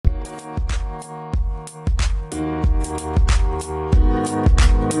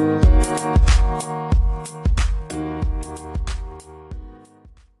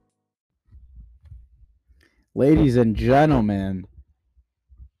Ladies and gentlemen,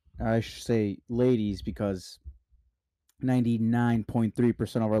 I should say ladies because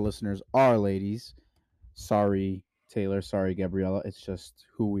 99.3% of our listeners are ladies. Sorry, Taylor. Sorry, Gabriella. It's just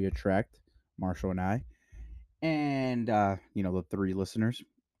who we attract, Marshall and I. And, the three listeners.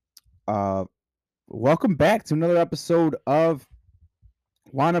 Uh, Welcome back to another episode of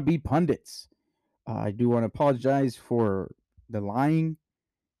Wannabe Pundits. I do want to apologize for the lying,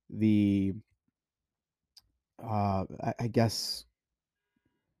 the, I guess,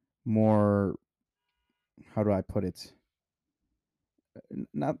 more, how do I put it?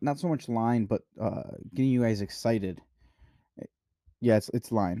 Not so much lying, but getting you guys excited. Yeah,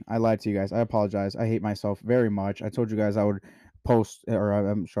 it's lying. I lied to you guys. I apologize. I hate myself very much. I told you guys I would post, or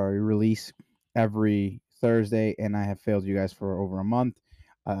I'm sorry, release every Thursday, and I have failed you guys for over a month.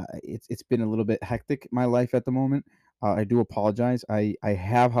 It's been a little bit hectic my life at the moment. I do apologize. I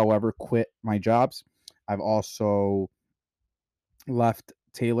have, however, quit my jobs. I've also left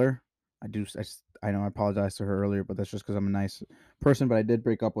Taylor. I know I apologized to her earlier, but that's just because I'm a nice person. But I did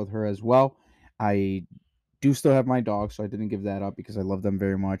break up with her as well. I do still have my dog, so I didn't give that up because I love them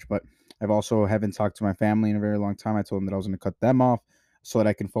very much. But I've also haven't talked to my family in a very long time. I told them that I was going to cut them off so that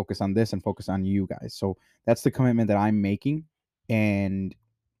I can focus on this and focus on you guys. So that's the commitment that I'm making, and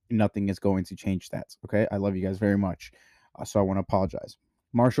nothing is going to change that. Okay, I love you guys very much, so I want to apologize.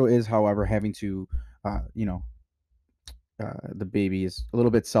 Marshall is, however, having to, uh, you know, the baby is a little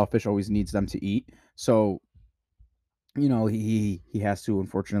bit selfish, always needs them to eat. So, he has to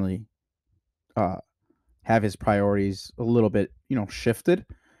unfortunately uh, have his priorities a little bit, shifted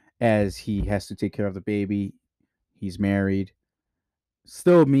as he has to take care of the baby. He's married.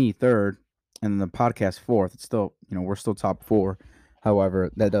 Still me third, and the podcast fourth. It's still, we're still top four. However,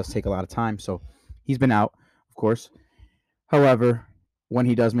 that does take a lot of time. So he's been out, of course. However, when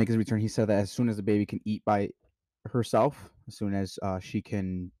he does make his return, he said that as soon as the baby can eat by herself, as soon as she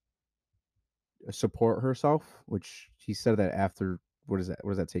can support herself, which he said that after what is that?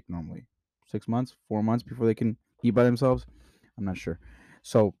 What does that take normally? 6 months, 4 months before they can eat by themselves? I'm not sure.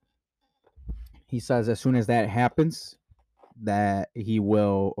 So he says as soon as that happens, that he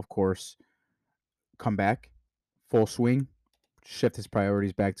will, of course, come back full swing, shift his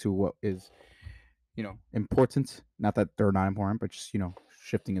priorities back to what is, important. Not that they're not important, but just,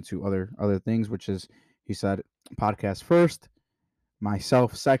 shifting into other things, which is, he said, podcast first,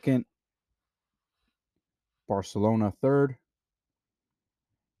 myself second, Barcelona third.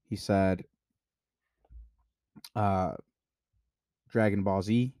 He said, uh, Dragon Ball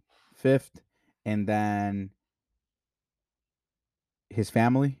Z fifth, and then his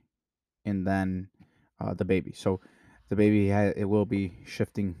family, and then the baby. So the baby it will be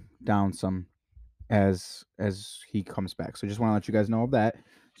shifting down some as he comes back. So just want to let you guys know of that.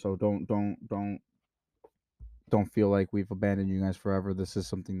 So don't feel like we've abandoned you guys forever. This is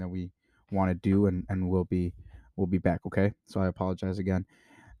something that we want to do, and we'll be back. Okay. So I apologize again.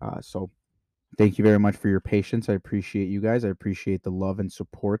 So thank you very much for your patience. I appreciate you guys. I appreciate the love and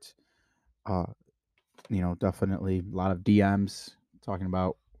support. Uh, definitely a lot of DMs talking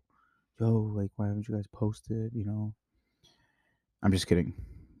about, yo, like, why haven't you guys posted? I'm just kidding.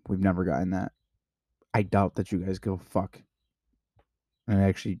 We've never gotten that. I doubt that you guys give a fuck. And it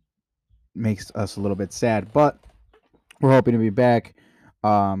actually makes us a little bit sad, but we're hoping to be back.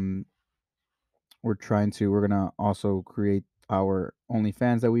 Um, we're gonna also create our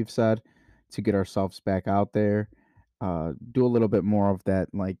OnlyFans that we've said to get ourselves back out there. Do a little bit more of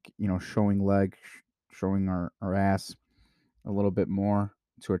that, like, showing leg, showing our ass a little bit more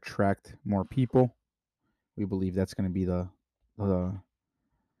to attract more people. We believe that's going to be the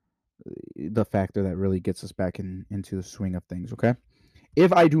the factor that really gets us back into the swing of things. Okay,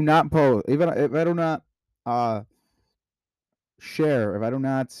 if I do not post, if I do not uh share, if I do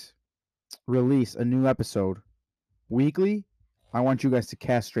not release a new episode weekly, I want you guys to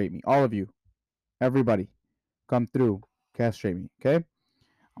castrate me, all of you, everybody, come through, castrate me. Okay,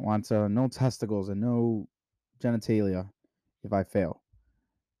 I want no testicles and no genitalia if I fail.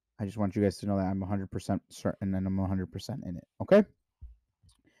 I just want you guys to know that I'm 100% certain and I'm 100% in it. Okay.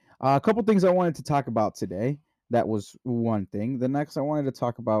 A couple things I wanted to talk about today. That was one thing. The next I wanted to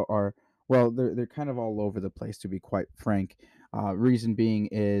talk about are, well, they're kind of all over the place, to be quite frank. Reason being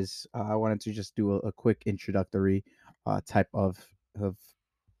is I wanted to just do a quick introductory type of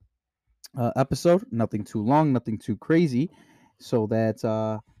episode. Nothing too long, nothing too crazy, so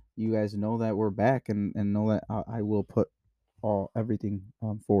that you guys know that we're back, and know that I will put everything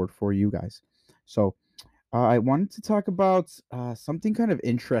forward for you guys. So I wanted to talk about something kind of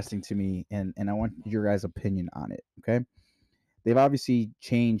interesting to me, and I want your guys' opinion on it. Okay, they've obviously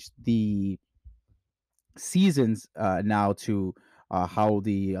changed the seasons now to how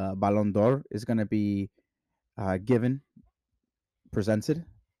the Ballon d'Or is going to be given, presented.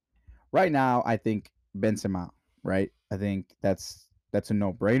 Right now, I think Benzema. Right, I think that's a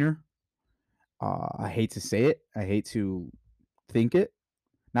no brainer. I hate to say it. I hate to think it.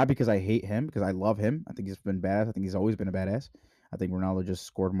 Not because I hate him, because I love him. I think he's been badass. I think he's always been a badass. I think Ronaldo just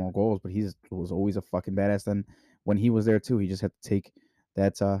scored more goals, but he was always a fucking badass. Then when he was there too, he just had to take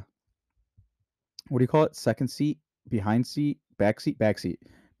that what do you call it? Second seat, behind seat, back seat, back seat,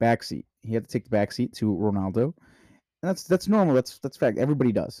 back seat. He had to take the back seat to Ronaldo, and that's normal. That's fact.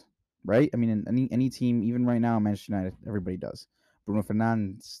 Everybody does, right? I mean, in any team, even right now, Manchester United, everybody does. Bruno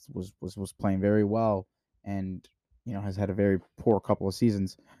Fernandes was playing very well, and has had a very poor couple of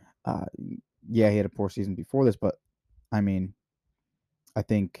seasons. Uh, yeah, he had a poor season before this, but I mean, I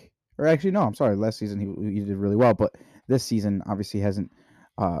think, or actually, no, I'm sorry. Last season he did really well, but this season obviously hasn't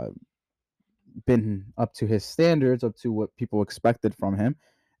uh, been up to his standards, up to what people expected from him.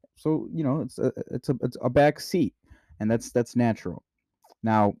 So it's a back seat, and that's natural.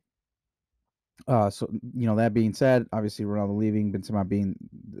 Now, so that being said, obviously Ronaldo leaving, Benzema being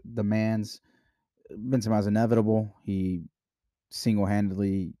the man's. Benzema is inevitable. He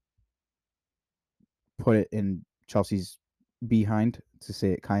single-handedly put it in Chelsea's behind, to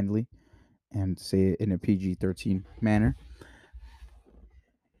say it kindly, and say it in a PG-13 manner.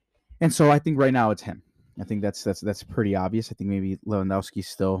 And so I think right now it's him. I think that's pretty obvious. I think maybe Lewandowski's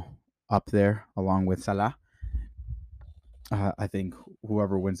still up there along with Salah. I think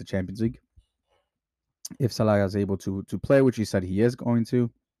whoever wins the Champions League, if Salah is able to play, which he said he is going to,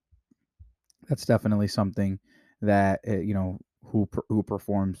 that's definitely something that who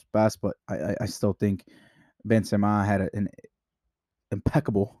performs best. But I still think Benzema had an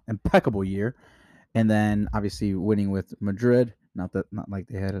impeccable year, and then obviously winning with Madrid. Not like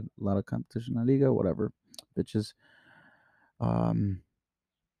they had a lot of competition in La Liga, whatever, bitches. Um,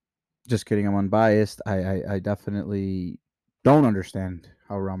 just kidding. I'm unbiased. I definitely don't understand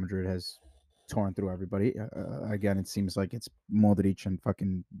how Real Madrid has torn through everybody. Again, it seems like it's Modric and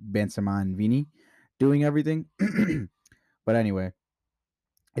fucking Benzema and Vini doing everything. But anyway,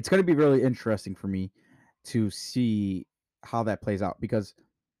 it's going to be really interesting for me to see how that plays out, because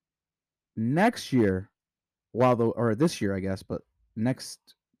next year, or this year, I guess, but next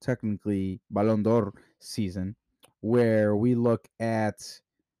technically Ballon d'Or season, where we look at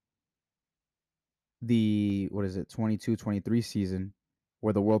the, what is it, 22-23 season,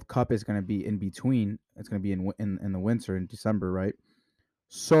 where the World Cup is going to be in between. It's going to be in the winter, in December, right?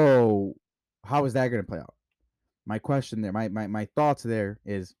 So how is that going to play out? My question there, my thoughts there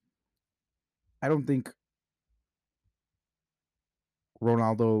is, I don't think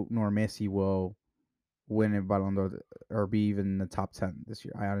Ronaldo nor Messi will win a Ballon d'Or or be even in the top 10 this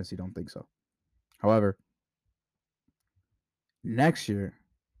year. I honestly don't think so. However, next year,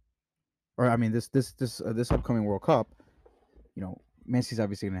 or I mean this upcoming World Cup, Messi's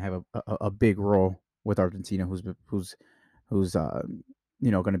obviously going to have a big role with Argentina, who's going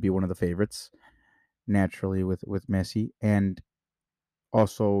to be one of the favorites naturally with Messi, and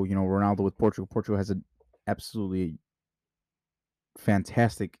also Ronaldo with Portugal. Portugal has an absolutely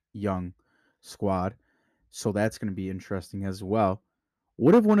fantastic young squad, so that's going to be interesting as well.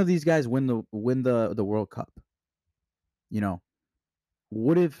 What if one of these guys win the World Cup? You know,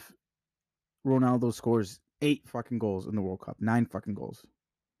 what if Ronaldo scores 8 fucking goals in the World Cup, 9 fucking goals,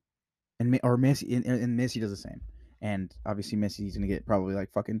 or Messi, and Messi does the same, and obviously Messi's gonna get probably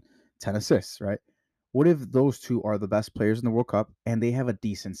like fucking 10 assists, right? What if those two are the best players in the World Cup and they have a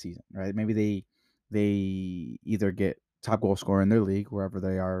decent season, right? Maybe they either get top goal scorer in their league wherever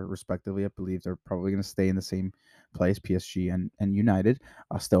they are respectively. I believe they're probably going to stay in the same place, PSG and United,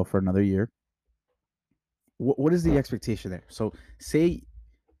 still for another year. What is the expectation there? So say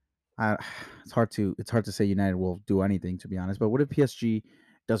uh, it's hard to say United will do anything, to be honest. But what if PSG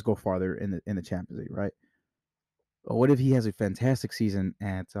does go farther in the Champions League, right? Or what if he has a fantastic season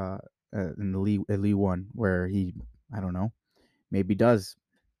in the league at League One, where he, I don't know, maybe does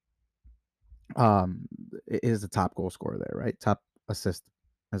um is the top goal scorer there, right? Top assist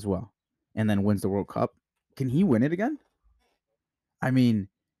as well, and then wins the World Cup. Can he win it again? I mean,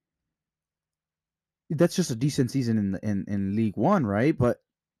 that's just a decent season in League One, right? But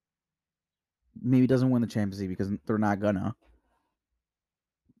maybe doesn't win the Champions League because they're not gonna.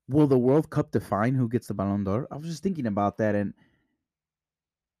 Will the World Cup define who gets the Ballon d'Or? I was just thinking about that, and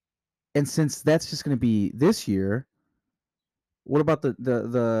since that's just going to be this year, what about the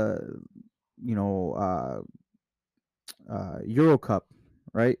you know Euro Cup,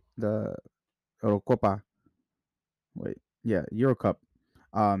 right? The Eurocopa. Wait, yeah, Euro Cup.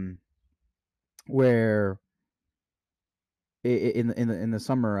 Um, where in the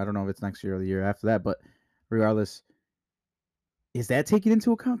summer, I don't know if it's next year or the year after that, but regardless, is that taken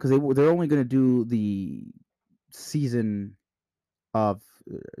into account? Because they're only going to do the season of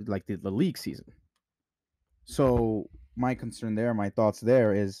like the league season. So my concern there, my thoughts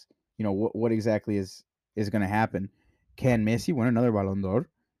there is, what exactly is going to happen? Can Messi win another Ballon d'Or?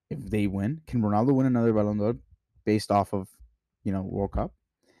 If they win, can Ronaldo win another Ballon d'Or based off of, World Cup?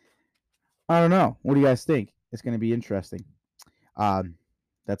 I don't know. What do you guys think? It's going to be interesting. Um,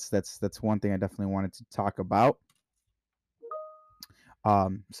 that's one thing I definitely wanted to talk about.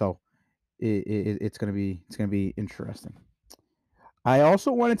 So it's gonna be interesting. I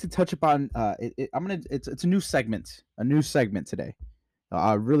also wanted to touch upon it's a new segment today,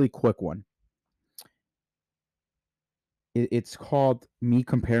 a really quick one. It's called me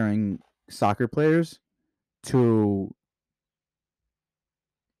comparing soccer players to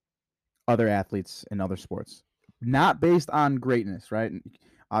other athletes in other sports, not based on greatness, right?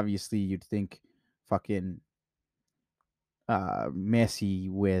 Obviously, you'd think fucking Messi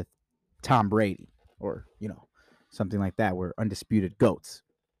with Tom Brady, or something like that. We're undisputed goats.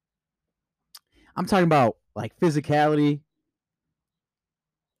 I'm talking about like physicality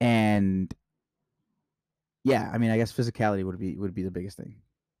and yeah, I mean, I guess physicality would be the biggest thing.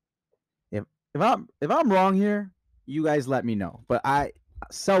 If I'm wrong here, you guys let me know. But I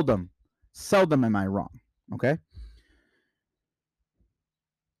seldom am I wrong. Okay.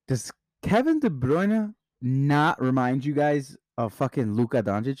 Does Kevin De Bruyne not remind you guys of fucking Luka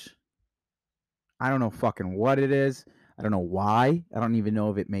Doncic? I don't know fucking what it is. I don't know why. I don't even know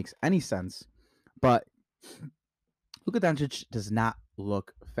if it makes any sense. But Luka Doncic does not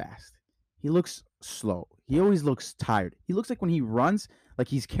look fast. He looks slow. He always looks tired. He looks like when he runs, like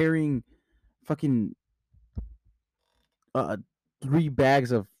he's carrying fucking uh 3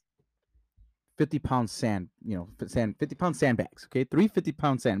 bags of 50-pound sand, 50-pound sandbags. Okay, 3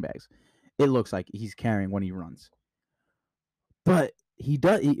 50-pound sandbags. It looks like he's carrying when he runs. But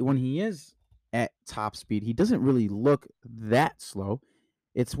when he is at top speed, he doesn't really look that slow.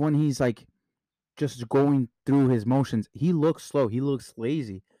 It's when he's like just going through his motions. He looks slow. He looks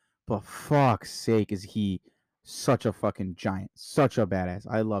lazy. But fuck's sake, is he such a fucking giant, such a badass.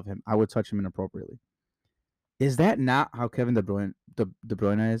 I love him. I would touch him inappropriately. Is that not how Kevin De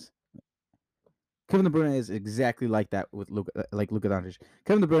Bruyne is? Kevin De Bruyne is exactly like that with Luka Doncic.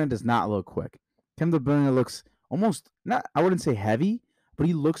 Kevin De Bruyne does not look quick. Kevin De Bruyne looks almost not. I wouldn't say heavy, but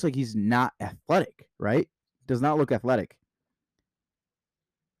he looks like he's not athletic. Right? Does not look athletic.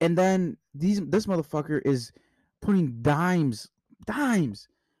 And then this motherfucker is putting dimes,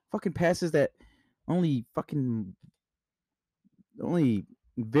 fucking passes that only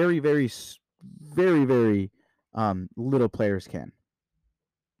very, very, very, very little players can.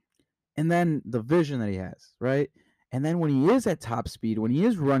 And then the vision that he has, right? And then when he is at top speed, when he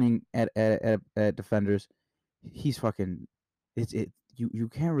is running at defenders, he's fucking you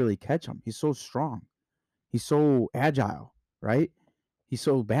can't really catch him. He's so strong. He's so agile, right? He's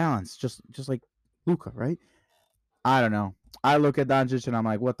so balanced, just like Luka, right? I don't know. I look at Doncic and I'm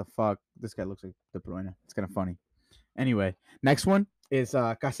like, what the fuck? This guy looks like De Bruyne. It's kind of funny. Anyway, next one is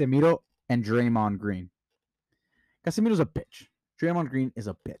Casemiro and Draymond Green. Casemiro's a bitch. Draymond Green is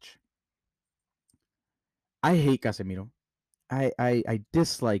a bitch. I hate Casemiro. I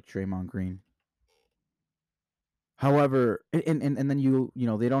dislike Draymond Green. However, and then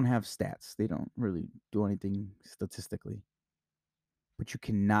they don't have stats. They don't really do anything statistically. But you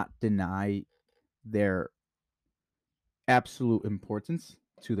cannot deny their absolute importance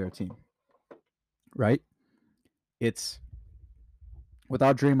to their team. Right? It's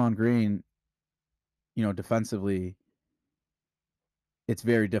without Draymond Green, defensively, it's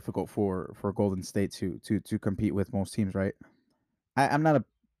very difficult for Golden State to compete with most teams, right? I'm not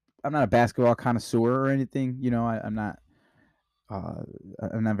a basketball connoisseur or anything. Uh,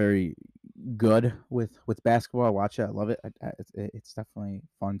 I'm not very good with basketball. I watch it. I love it. It's definitely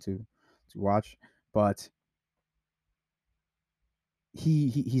fun to watch. But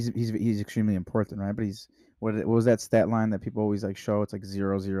he's extremely important, right? But what was that stat line that people always like show? It's like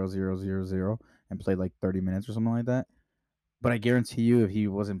 0 0 0 0 0 and played like 30 minutes or something like that. But I guarantee you, if he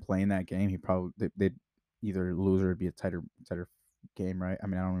wasn't playing that game, he probably they'd either lose or it'd be a tighter game, right? I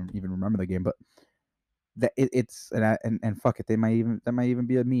mean, I don't even remember the game, but it's and fuck it, that might even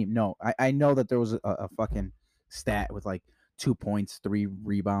be a meme. No, I know that there was a fucking stat with like 2 points, 3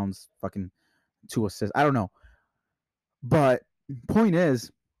 rebounds, fucking 2 assists. I don't know, but point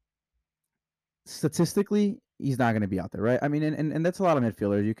is, statistically, he's not going to be out there, right? I mean, and that's a lot of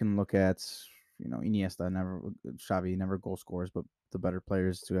midfielders. You can look at, Iniesta, never Xavi, never goal scorers, but the better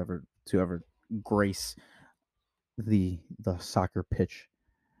players to ever grace the soccer pitch,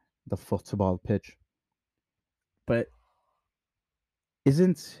 the football pitch. But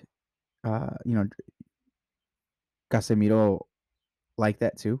isn't Casemiro like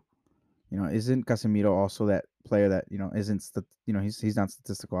that too? Isn't Casemiro also that player that isn't he's not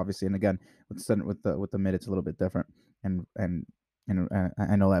statistical, obviously, and again with the mid it's a little bit different, and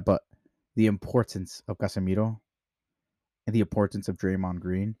I know that, but the importance of Casemiro and the importance of Draymond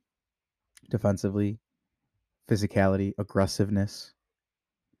Green defensively, physicality, aggressiveness,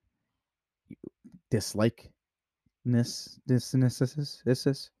 dislike this,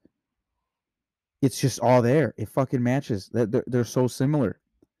 it's just all there. It fucking matches. They're so similar.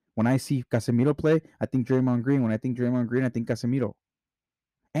 When I see Casemiro play, I think Draymond Green. When I think Draymond Green, I think Casemiro.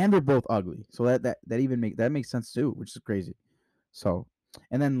 And they're both ugly. So that makes sense too, which is crazy. So,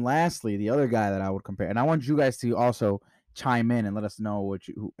 and then lastly, the other guy that I would compare, and I want you guys to also chime in and let us know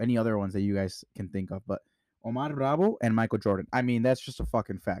any other ones that you guys can think of. But Omar Bravo and Michael Jordan. I mean, that's just a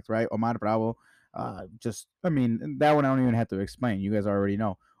fucking fact, right? Omar Bravo, I mean, that one I don't even have to explain. You guys already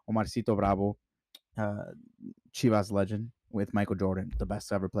know. Omarcito Bravo, Chivas legend with Michael Jordan, the best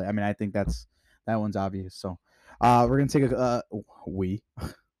to ever play. I mean, I think that one's obvious. So, we're gonna take I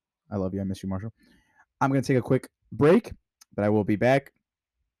love you. I miss you, Marshall. I'm gonna take a quick break, but I will be back.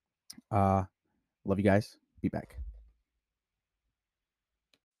 Love you guys. Be back.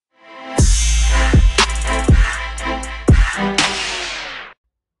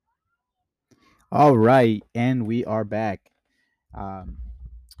 All right, and we are back. Um,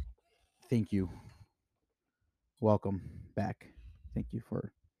 thank you. Welcome back. Thank you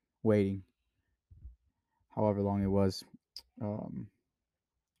for waiting, however long it was. Um,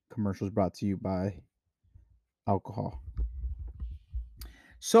 Commercials brought to you by alcohol.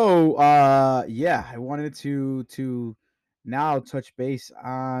 So, yeah, I wanted to now touch base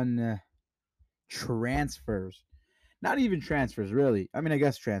on transfers. Not even transfers, really. I mean, I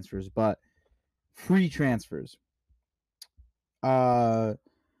guess transfers, but free transfers. Uh,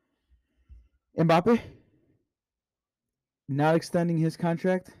 Mbappe not extending his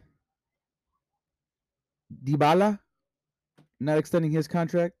contract. Dybala not extending his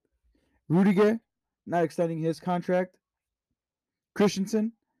contract. Rudiger not extending his contract.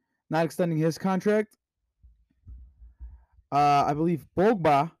 Christensen not extending his contract. I believe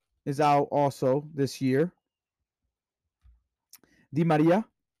Pogba is out also this year. Di Maria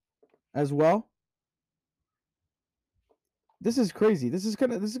as well. This is crazy. This is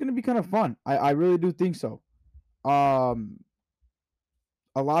gonna be kind of fun. I really do think so. Um,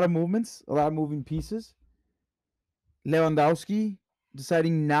 a lot of movements, a lot of moving pieces. Lewandowski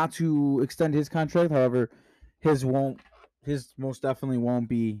deciding not to extend his contract. However, his most definitely won't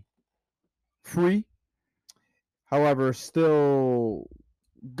be free. However, still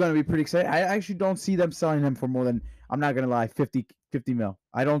gonna be pretty exciting. I actually don't see them selling him for more than, I'm not gonna lie, 50 mil.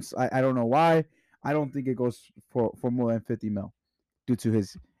 I don't know why. I don't think it goes for more than 50 mil due to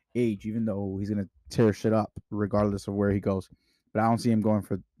his age, even though he's gonna tear shit up regardless of where he goes. But I don't see him going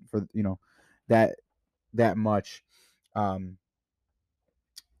for that much.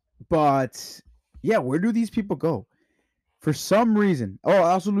 But yeah, where do these people go? For some reason. Oh,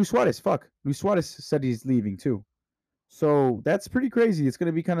 also Luis Suarez. Fuck. Luis Suarez said he's leaving too. So that's pretty crazy. It's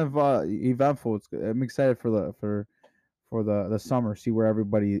gonna be kind of eventful. I'm excited for the summer. See where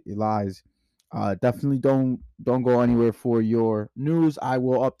everybody lies. Definitely don't go anywhere for your news. I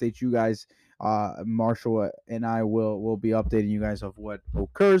will update you guys. Marshall and I will be updating you guys of what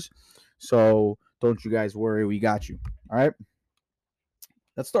occurs. So don't you guys worry. We got you. All right.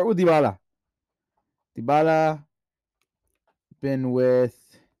 Let's start with Dybala. Dybala been with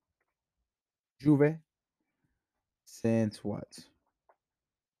Juve since what?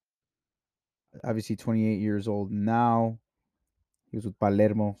 Obviously 28 years old now. He was with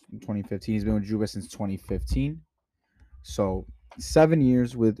Palermo in 2015. He's been with Juve since 2015. So 7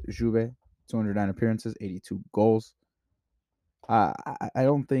 years with Juve, 209 appearances, 82 goals. I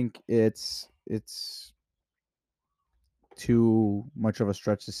don't think it's too much of a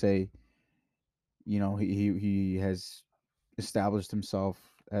stretch to say, he has established himself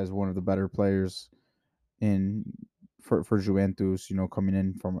as one of the better players in for Juventus. Coming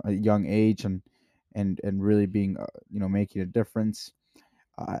in from a young age and really being making a difference.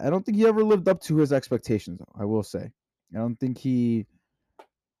 I don't think he ever lived up to his expectations, though, I will say. I don't think he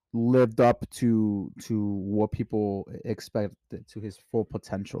lived up to what people expect, to his full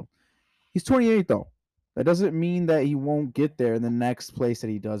potential. He's 28 though. That doesn't mean that he won't get there in the next place that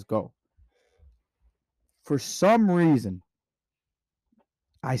he does go. For some reason,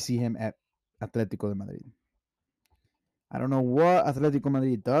 I see him at Atletico de Madrid. I don't know what Atletico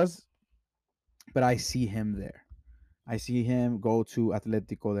Madrid does. but I see him there. I see him go to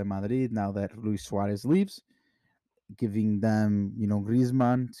Atletico de Madrid now that Luis Suarez leaves, giving them,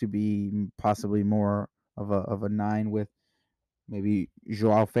 Griezmann to be possibly more of a nine with maybe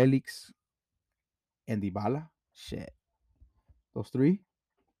Joao Felix and Dybala. Shit, those three.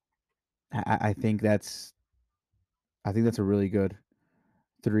 I think that's a really good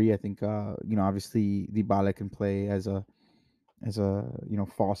three. I think obviously Dybala can play as a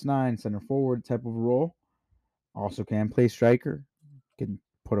false nine, center forward type of role. Also can play striker. Can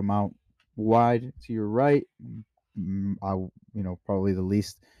put him out wide to your right. Probably the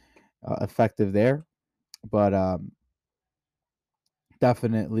least effective there, but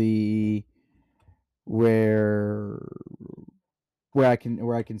definitely where where I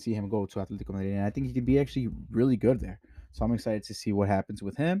can see him go to Atletico Madrid, and I think he could be actually really good there. So I'm excited to see what happens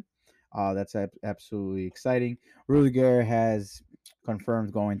with him. That's absolutely exciting. Rudiger has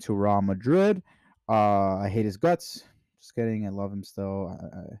confirmed going to Real Madrid. I hate his guts. Just kidding. I love him still.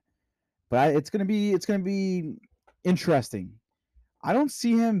 It's gonna be interesting. I don't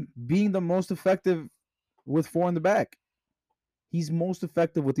see him being the most effective with four in the back. He's most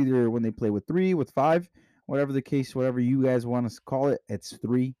effective with either when they play with three, with five, whatever the case, whatever you guys want to call it. It's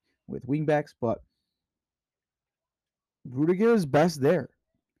three with wingbacks, but Rudiger is best there.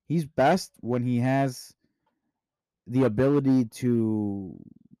 He's best when he has the ability to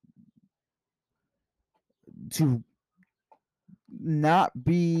not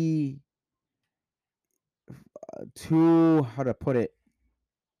be too, how to put it,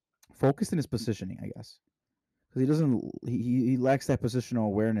 focused in his positioning, I guess, because he doesn't he lacks that positional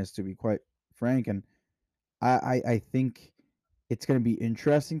awareness, to be quite frank. And I think it's going to be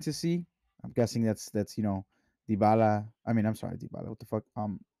interesting to see. I'm guessing that's Dybala. I mean, I'm sorry, Dybala. What the fuck?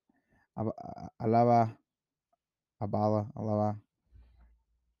 Alaba, Alaba,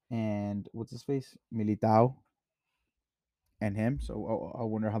 and what's his face? Militao and him. So I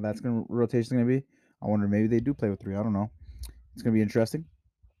wonder how that's going to rotation going to be. I wonder maybe they do play with three. I don't know. It's going to be interesting.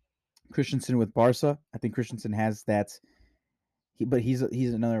 Christensen with Barca. I think Christensen has that. But he's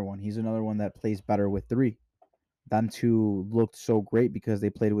another one. He's another one that plays better with three. Them two looked so great because they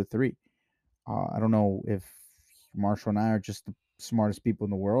played with three. I don't know if Marshall and I are just the smartest people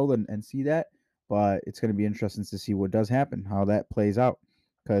in the world and see that, but it's going to be interesting to see what does happen, how that plays out.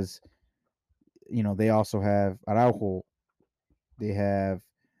 Because, they also have Araujo. They have,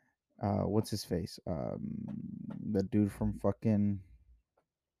 what's his face? The dude from fucking,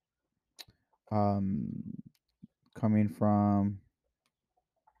 um, coming from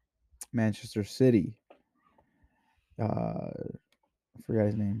Manchester City. I forgot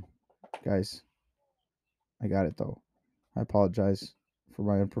his name. Guys, I got it though. I apologize for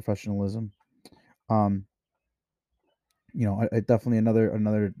my unprofessionalism. Um, I definitely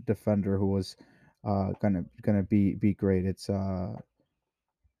another defender who was gonna be great. It's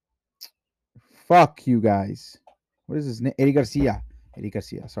fuck you guys. What is his name? Eddie Garcia. Eddie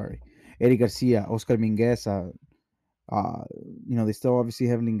Garcia. Sorry, Eddie Garcia. Oscar Mingueza. Uh, they still obviously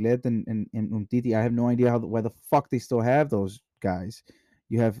have Linglet and Umtiti. I have no idea why the fuck they still have those guys.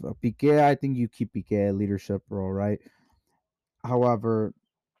 You have Piqué. I think you keep Piqué leadership role, right? However,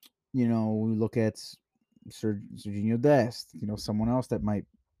 we look at Serginho Dest, someone else that might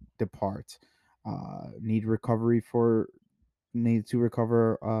depart. Need recovery for need to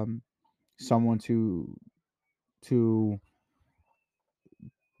recover someone to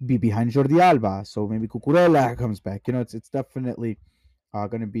be behind Jordi Alba. So maybe Cucurella comes back. It's definitely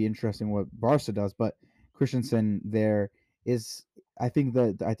going to be interesting what Barca does. But Christensen there is, I think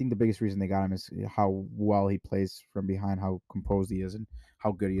the biggest reason they got him is how well he plays from behind, how composed he is, and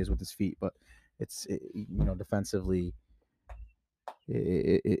how good he is with his feet. But defensively,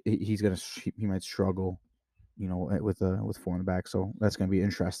 he might struggle, with four in the back. So that's gonna be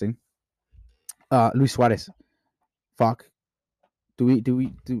interesting. Luis Suarez, fuck. Do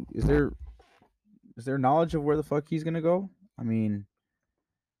is there knowledge of where the fuck he's gonna go? I mean,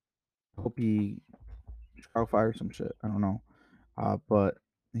 I hope he Chicago fire some shit. I don't know. But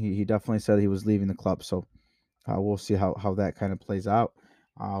he definitely said he was leaving the club. So we'll see how that kind of plays out.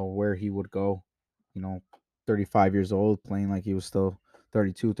 Where he would go, 35 years old, playing like he was still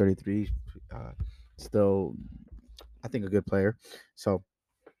 32, 33. Still, I think a good player. So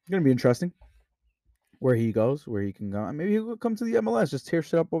it's gonna be interesting where he goes, where he can go. Maybe he'll come to the MLS, just tear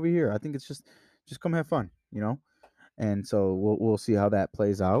shit up over here. I think it's just come have fun. And so we'll see how that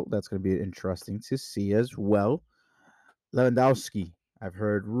plays out. That's going to be interesting to see as well. Lewandowski, I've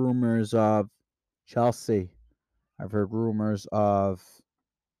heard rumors of Chelsea. I've heard rumors of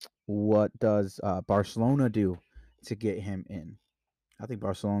what does Barcelona do to get him in. I think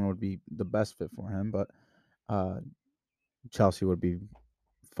Barcelona would be the best fit for him, but uh, Chelsea would be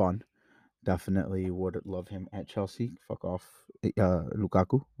fun. Definitely would love him at Chelsea. Fuck off,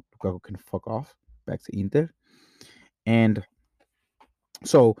 Lukaku. Lukaku can fuck off back to Inter. And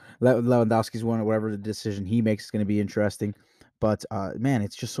so Lewandowski's one, whatever the decision he makes is going to be interesting. But man,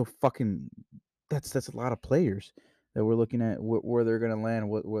 it's just so fucking. That's a lot of players that we're looking at where they're going to land,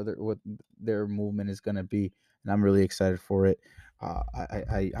 what their movement is going to be, and I'm really excited for it.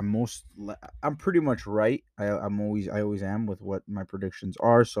 I'm pretty much right. I always am with what my predictions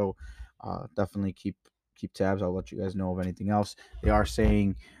are. So definitely keep tabs. I'll let you guys know of anything else. They are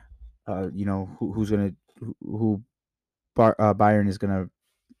saying, who's gonna who Bayern is gonna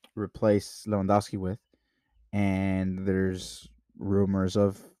replace Lewandowski with, and there's rumors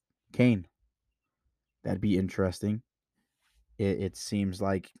of Kane. That'd be interesting. It seems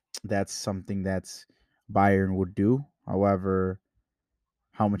like that's something that's Bayern would do. However,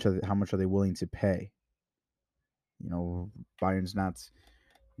 how much are they willing to pay? You know, Bayern's not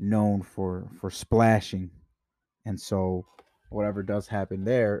known for splashing, and so whatever does happen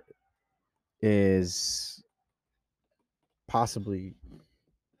there is possibly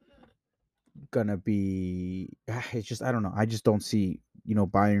gonna be. It's just I don't know. I just don't see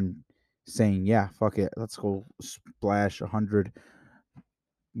Bayern saying yeah, fuck it, let's go splash 100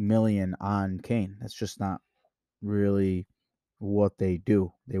 million on Kane. That's just not really what they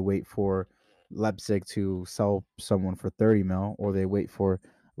do. They wait for Leipzig to sell someone for 30 mil, or they wait for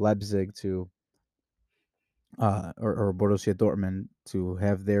Leipzig to or Borussia Dortmund to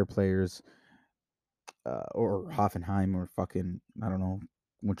have their players or Hoffenheim or fucking I don't know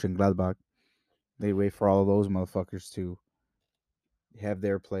Mönchengladbach. They wait for all of those motherfuckers to have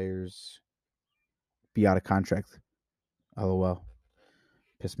their players be out of contract. LOL.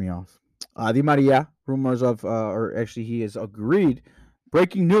 Piss me off. Di Maria, rumors of, or actually, he has agreed.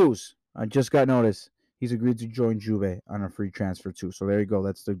 Breaking news. I just got notice. He's agreed to join Juve on a free transfer too. So there you go.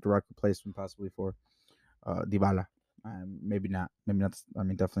 That's the direct replacement possibly for Dybala. Maybe not. Maybe not. I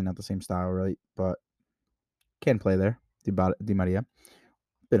mean, definitely not the same style, right? But can play there. Di Maria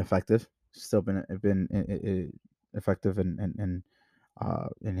been effective. Still been effective in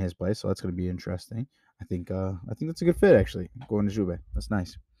his play. So that's going to be interesting. I think that's a good fit actually. Going to Juve. That's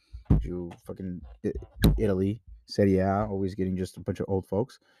nice. You fucking Italy, Serie A, always getting just a bunch of old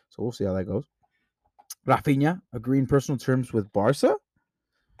folks. So we'll see how that goes. Rafinha agreeing personal terms with Barca.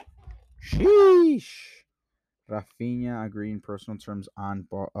 Sheesh. Rafinha agreeing personal terms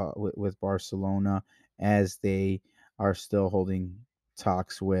with Barcelona as they are still holding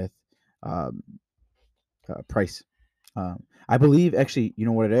talks with um, Price. I believe actually, you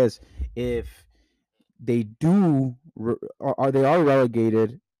know what it is. If they do, are they are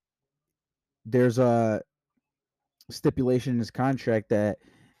relegated, there's a stipulation in his contract that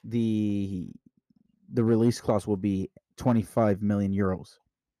the the release clause will be 25 million euros.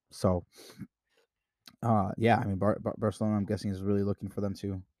 So, yeah, I mean Barcelona, I'm guessing is really looking for them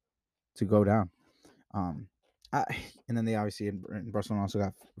to go down. Um, I, and then they obviously in Barcelona also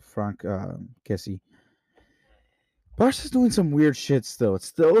got Frank Kessie. Barca's doing some weird shit still. It's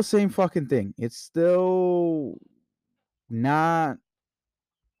still the same fucking thing. It's still not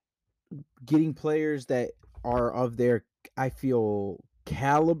getting players that are of their, I feel,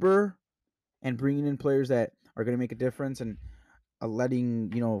 caliber, and bringing in players that are going to make a difference, and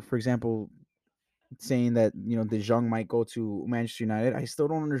letting for example, saying that De Jong might go to Manchester United. I still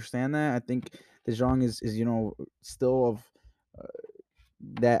don't understand that. I think De Jong is still of uh,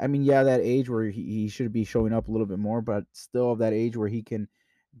 that. I mean, yeah, that age where he should be showing up a little bit more, but still of that age where he can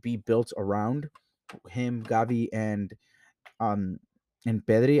be built around him, Gavi, um and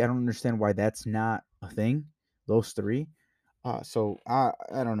Pedri. I don't understand why that's not a thing. Those three. So I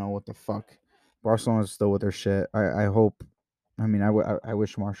don't know what the fuck. Barcelona's still with their shit. I hope. I mean, I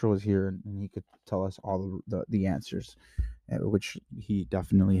wish Marshall was here and he could tell us all the answers, which he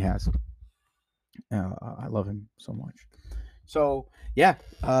definitely has. I love him so much. So yeah,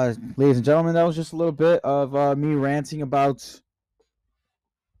 ladies and gentlemen, that was just a little bit of me ranting about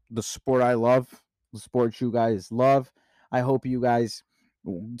the sport I love, the sport you guys love. I hope you guys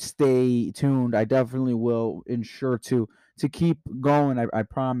stay tuned. I definitely will ensure to keep going. I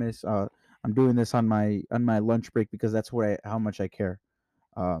promise. I'm doing this on my lunch break because that's how much I care.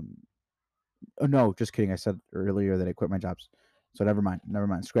 Um, oh, no, just kidding. I said earlier that I quit my jobs, so never mind. Never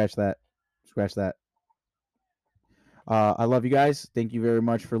mind. Scratch that. Scratch that. I love you guys. Thank you very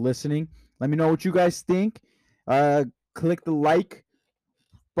much for listening. Let me know what you guys think. Click the like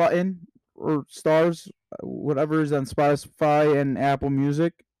button or stars, whatever is on Spotify and Apple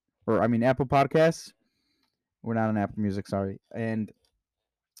Music, or I mean Apple Podcasts. We're not on Apple Music, sorry. And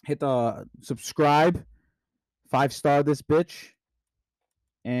hit the subscribe, 5-star this bitch,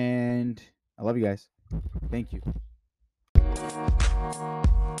 and I love you guys. Thank you.